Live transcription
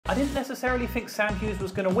didn't necessarily think Sam Hughes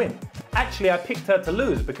was going to win. Actually, I picked her to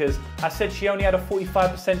lose because I said she only had a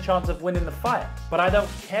 45% chance of winning the fight. But I don't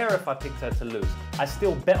care if I picked her to lose. I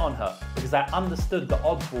still bet on her because I understood the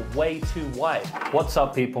odds were way too wide. What's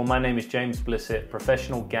up, people? My name is James Blissett,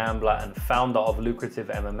 professional gambler and founder of Lucrative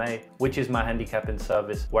MMA, which is my handicapping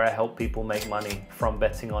service where I help people make money from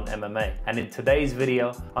betting on MMA. And in today's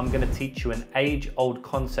video, I'm going to teach you an age-old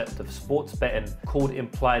concept of sports betting called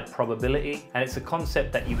implied probability. And it's a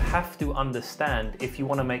concept that you have to understand if you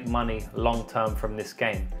want to make money long-term from this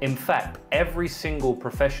game. In fact, every single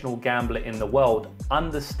professional gambler in the world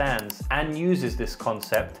understands and uses this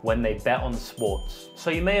concept when they bet on sports. So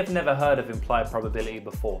you may have never heard of implied probability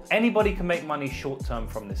before. Anybody can make money short-term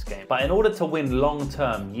from this game. But in order to win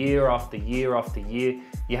long-term, year after year after year,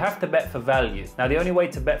 you have to bet for value. Now, the only way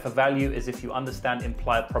to bet for value is if you understand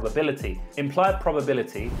implied probability. Implied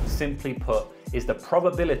probability, simply put, is the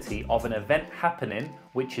probability of an event happening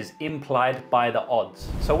which is implied by the odds.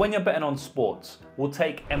 So when you're betting on sports, we'll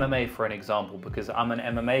take MMA for an example because I'm an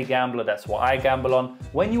MMA gambler, that's what I gamble on.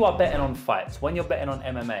 When you are betting on fights, when you're betting on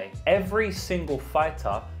MMA, every single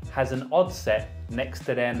fighter has an odd set next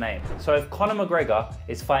to their name. So if Conor McGregor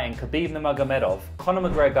is fighting Khabib Nurmagomedov, Conor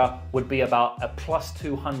McGregor would be about a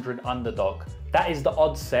 +200 underdog. That is the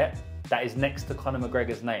odd set that is next to Conor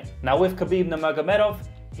McGregor's name. Now with Khabib Nurmagomedov,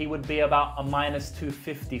 he would be about a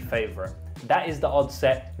 -250 favorite. That is the odds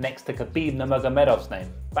set next to Khabib Nurmagomedov's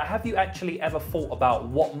name. But have you actually ever thought about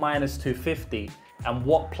what -250 and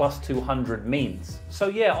what +200 means? So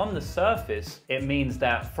yeah, on the surface, it means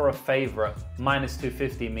that for a favorite,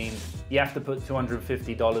 -250 means you have to put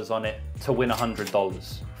 $250 on it to win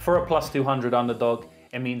 $100. For a +200 underdog,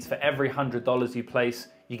 it means for every $100 you place,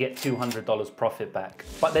 you get $200 profit back.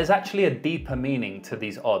 But there's actually a deeper meaning to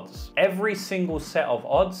these odds. Every single set of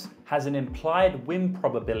odds has an implied win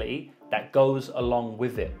probability that goes along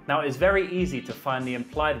with it. Now, it's very easy to find the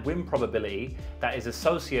implied win probability that is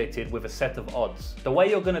associated with a set of odds. The way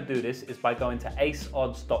you're gonna do this is by going to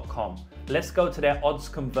aceodds.com. Let's go to their odds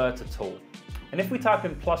converter tool. And if we type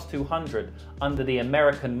in +200 under the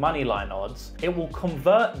American moneyline odds, it will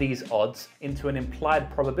convert these odds into an implied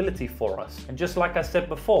probability for us. And just like I said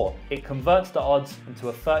before, it converts the odds into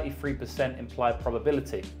a 33% implied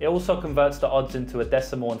probability. It also converts the odds into a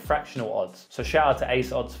decimal and fractional odds. So shout out to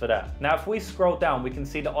Ace Odds for that. Now, if we scroll down, we can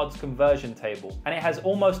see the odds conversion table, and it has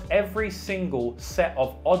almost every single set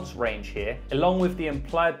of odds range here, along with the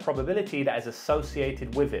implied probability that is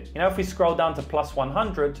associated with it. You know, if we scroll down to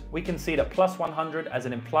 +100, we can see that +100 as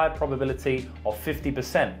an implied probability of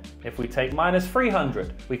 50%. If we take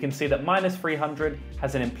 -300, we can see that -300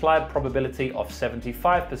 has an implied probability of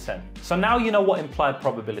 75%. So now you know what implied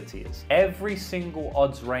probability is. Every single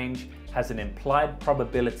odds range has an implied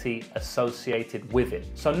probability associated with it.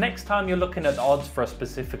 So next time you're looking at the odds for a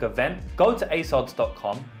specific event, go to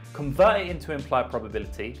aceodds.com, convert it into implied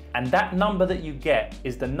probability, and that number that you get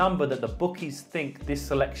is the number that the bookies think this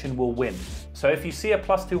selection will win. So if you see a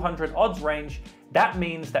 +200 odds range, that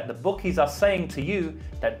means that the bookies are saying to you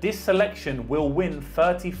that this selection will win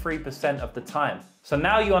 33% of the time. So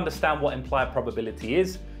now you understand what implied probability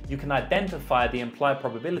is. You can identify the implied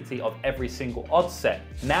probability of every single odds set.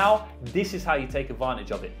 Now, this is how you take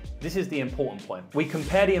advantage of it. This is the important point. We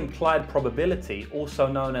compare the implied probability, also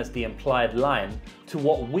known as the implied line, to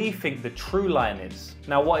what we think the true line is.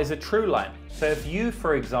 Now, what is a true line? So if you,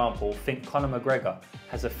 for example, think Conor McGregor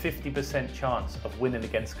has a 50% chance of winning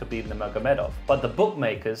against Khabib Nurmagomedov, but the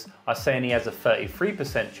bookmakers are saying he has a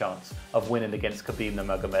 33% chance of winning against Khabib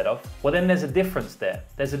Nurmagomedov, well then there's a difference there.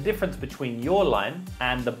 There's a difference between your line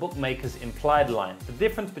and the bookmaker's implied line. The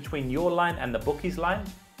difference between your line and the bookie's line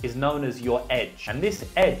is known as your edge. And this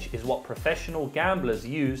edge is what professional gamblers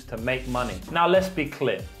use to make money. Now let's be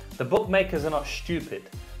clear, the bookmakers are not stupid.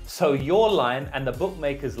 So your line and the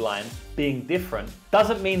bookmaker's line being different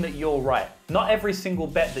doesn't mean that you're right. Not every single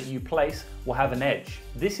bet that you place will have an edge.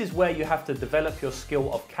 This is where you have to develop your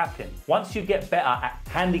skill of capping. Once you get better at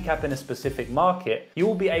handicapping a specific market, you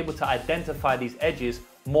will be able to identify these edges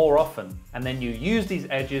more often, and then you use these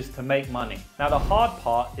edges to make money. Now the hard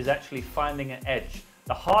part is actually finding an edge.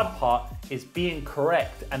 The hard part is being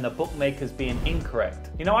correct and the bookmakers being incorrect.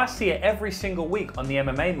 You know, I see it every single week on the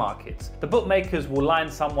MMA markets. The bookmakers will line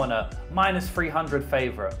someone a -300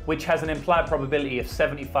 favorite, which has an implied probability of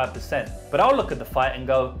 75%. But I'll look at the fight and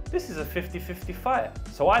go, this is a 50-50 fight.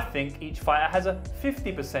 So I think each fighter has a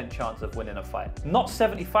 50% chance of winning a fight, not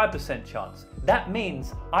 75% chance. That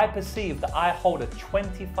means I perceive that I hold a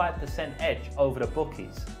 25% edge over the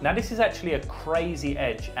bookies. Now this is actually a crazy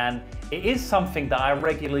edge, and it is something that I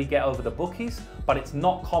regularly get over the bookies, but it's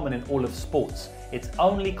not common in all of sports. It's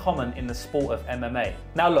only common in the sport of MMA.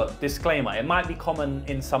 Now look, disclaimer, it might be common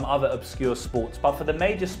in some other obscure sports, but for the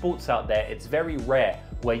major sports out there, it's very rare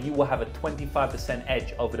where you will have a 25%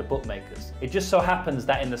 edge over the bookmakers. It just so happens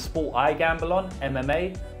that in the sport I gamble on,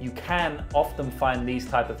 MMA, you can often find these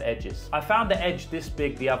type of edges. I found the edge this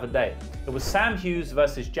big the other day. It was Sam Hughes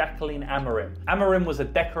versus Jacqueline Amorim. Amorim was a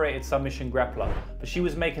decorated submission grappler, but she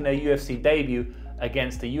was making her UFC debut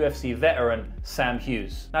against the UFC veteran Sam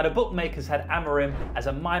Hughes. Now the bookmakers had Amorim as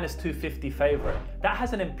a -250 favorite. That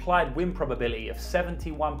has an implied win probability of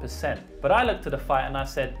 71%. But I looked at the fight and I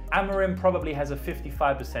said, Amorim probably has a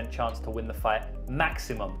 55% chance to win the fight,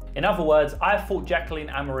 maximum. In other words, I thought Jacqueline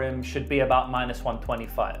Amorim should be about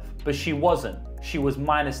 -125, but she wasn't. She was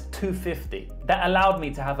 -250. That allowed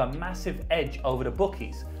me to have a massive edge over the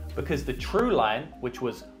bookies because the true line, which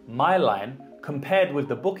was my line, compared with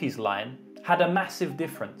the bookies line, had a massive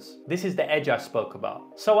difference. This is the edge I spoke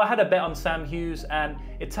about. So I had a bet on Sam Hughes and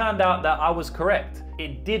it turned out that I was correct.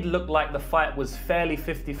 It did look like the fight was fairly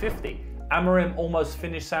 50-50. Amorim almost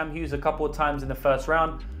finished Sam Hughes a couple of times in the first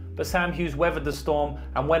round, but Sam Hughes weathered the storm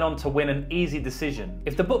and went on to win an easy decision.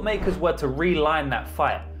 If the bookmakers were to reline that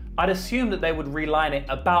fight, I'd assume that they would reline it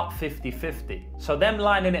about 50-50. So them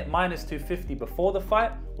lining it -250 before the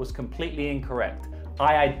fight was completely incorrect.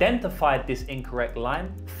 I identified this incorrect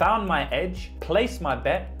line, found my edge, placed my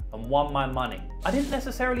bet, and won my money. I didn't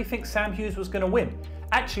necessarily think Sam Hughes was going to win.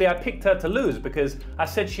 Actually, I picked her to lose because I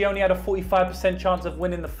said she only had a 45% chance of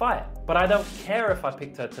winning the fight. But I don't care if I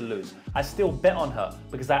picked her to lose. I still bet on her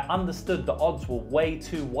because I understood the odds were way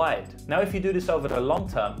too wide. Now, if you do this over the long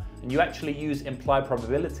term and you actually use implied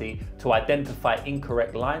probability to identify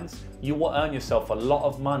incorrect lines, you will earn yourself a lot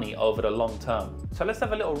of money over the long term. So let's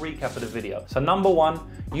have a little recap of the video. So number one,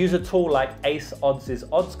 use a tool like Ace Odds'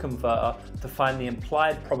 odds converter to find the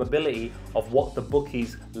implied probability of what the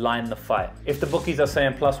bookies line the fight. If the bookies are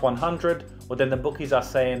saying +100, well then the bookies are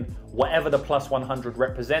saying whatever the +100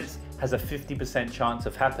 represents has a 50% chance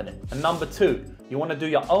of happening. And number two, you want to do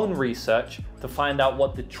your own research to find out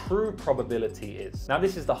what the true probability is. Now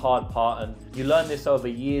this is the hard part, and you learn this over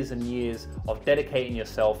years and years of dedicating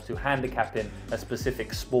yourself to handicapping a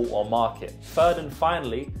specific sport or market. Third and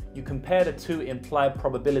finally, you compare the two implied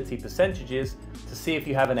probability percentages to see if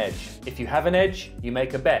you have an edge. If you have an edge, you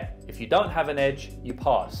make a bet. If you don't have an edge, you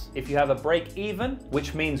pass. If you have a break even,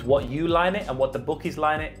 which means what you line it and what the bookies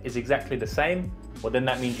line it is exactly the same, well then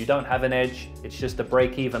that means you don't have an edge, it's just a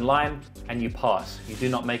break even line and you pass. You do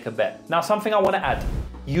not make a bet. Now something I want to add,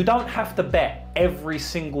 you don't have to bet every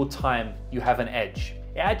single time you have an edge.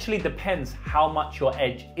 It actually depends how much your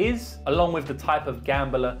edge is, along with the type of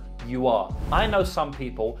gambler you are. I know some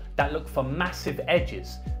people that look for massive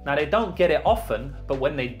edges. Now they don't get it often, but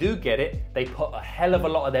when they do get it, they put a hell of a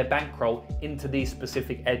lot of their bankroll into these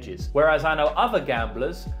specific edges. Whereas I know other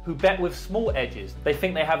gamblers who bet with small edges. They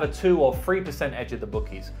think they have a 2 or 3% edge of the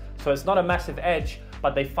bookies. So it's not a massive edge,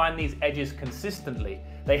 but they find these edges consistently.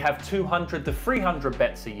 They have 200 to 300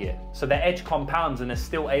 bets a year. So their edge compounds and they're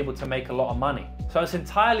still able to make a lot of money. So it's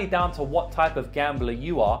entirely down to what type of gambler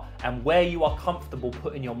you are and where you are comfortable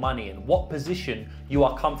putting your money in, what position you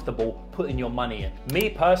are comfortable putting your money in. Me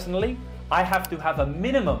personally, I have to have a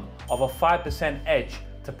minimum of a 5% edge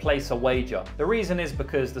to place a wager. The reason is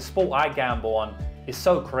because the sport I gamble on is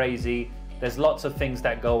so crazy. There's lots of things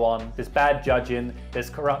that go on. There's bad judging, there's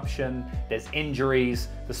corruption, there's injuries.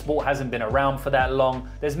 The sport hasn't been around for that long.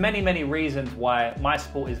 There's many reasons why my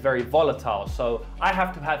sport is very volatile. So I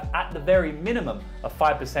have to have at the very minimum a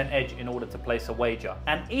 5% edge in order to place a wager.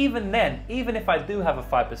 And even then, even if I do have a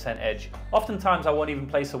 5% edge, oftentimes I won't even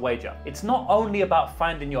place a wager. It's not only about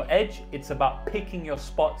finding your edge, it's about picking your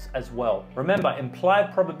spots as well. Remember,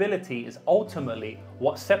 implied probability is ultimately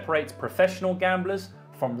what separates professional gamblers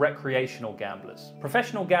from recreational gamblers.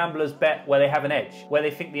 Professional gamblers bet where they have an edge, where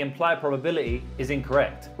they think the implied probability is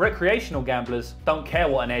incorrect. Recreational gamblers don't care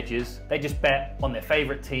what an edge is, they just bet on their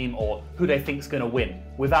favorite team or who they think is going to win,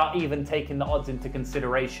 without even taking the odds into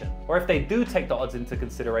consideration. Or if they do take the odds into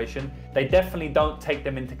consideration, they definitely don't take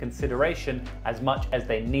them into consideration as much as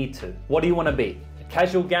they need to. What do you want to be?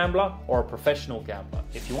 Casual gambler or a professional gambler?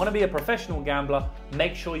 If you want to be a professional gambler,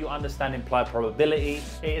 make sure you understand implied probability.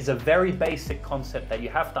 It is a very basic concept that you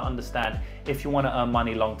have to understand if you want to earn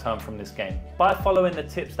money long term from this game. By following the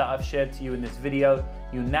tips that I've shared to you in this video,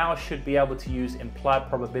 you now should be able to use implied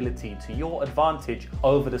probability to your advantage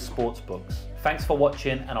over the sports books. Thanks for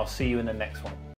watching, and I'll see you in the next one.